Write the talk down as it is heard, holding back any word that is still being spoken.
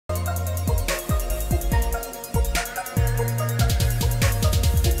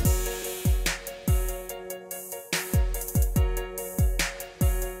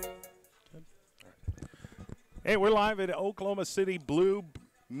Hey, we're live at Oklahoma City Blue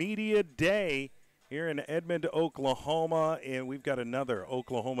Media Day here in Edmond, Oklahoma, and we've got another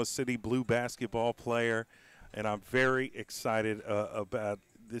Oklahoma City Blue basketball player, and I'm very excited about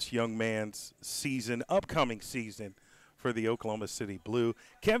this young man's season, upcoming season for the Oklahoma City Blue.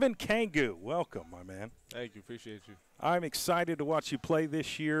 Kevin Kangu, welcome, my man. Thank you. Appreciate you. I'm excited to watch you play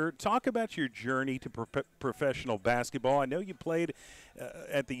this year. Talk about your journey to professional basketball. I know you played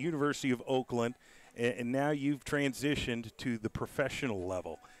at the University of Oakland, and now you've transitioned to the professional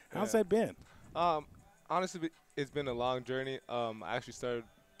level. How's that been? Honestly, it's been a long journey. I actually started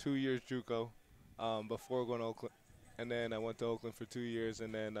 2 years JUCO before going to Oakland, and then I went to Oakland for 2 years,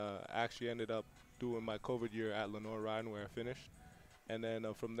 and then actually ended up doing my COVID year at Lenore Ryan, where I finished. And then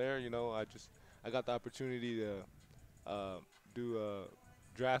from there, you know, I got the opportunity to do a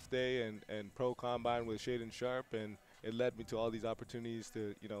draft day and pro combine with Shaden Sharp, and it led me to all these opportunities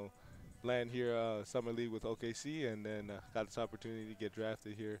to, you know, land here summer league with OKC, and then got this opportunity to get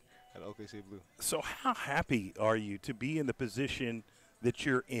drafted here at OKC Blue. So how happy are you to be in the position that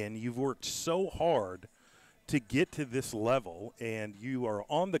you're in? You've worked so hard to get to this level, and you are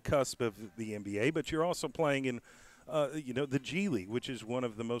on the cusp of the NBA, but you're also playing in you know, the G League, which is one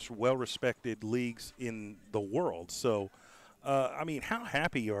of the most well-respected leagues in the world. So I mean, how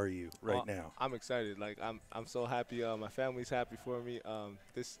happy are you right now? I'm excited. Like I'm so happy. My family's happy for me.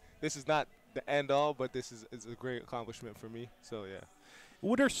 This is not the end all, but this is a great accomplishment for me. So yeah.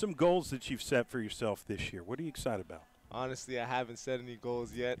 What are some goals that you've set for yourself this year? What are you excited about? Honestly, I haven't set any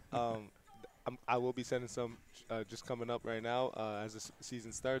goals yet. I will be setting some just coming up right now as the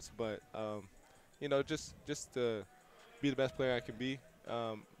season starts. But you know, just to be the best player I can be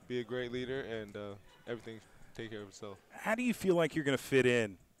a great leader, and everything take care of itself. How do you feel like you're going to fit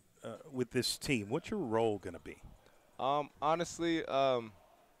in with this team? What's your role going to be? Honestly,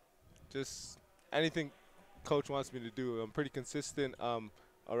 just anything coach wants me to do. I'm pretty consistent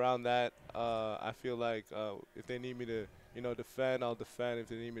around that. I feel like if they need me to, you know, defend, I'll defend. If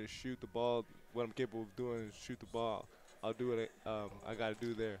they need me to shoot the ball, what I'm capable of doing is shoot the ball. I'll do what I got to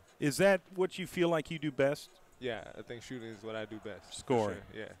do there. Is that what you feel like you do best? Yeah, I think shooting is what I do best. Scoring.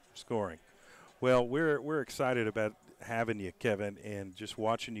 Sure. Yeah. Scoring. Well, we're excited about having you, Kevin, and just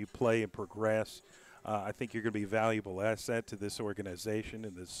watching you play and progress. I think you're going to be a valuable asset to this organization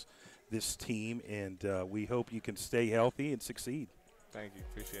and this team, and we hope you can stay healthy and succeed. Thank you.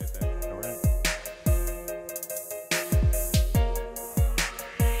 Appreciate that. All right.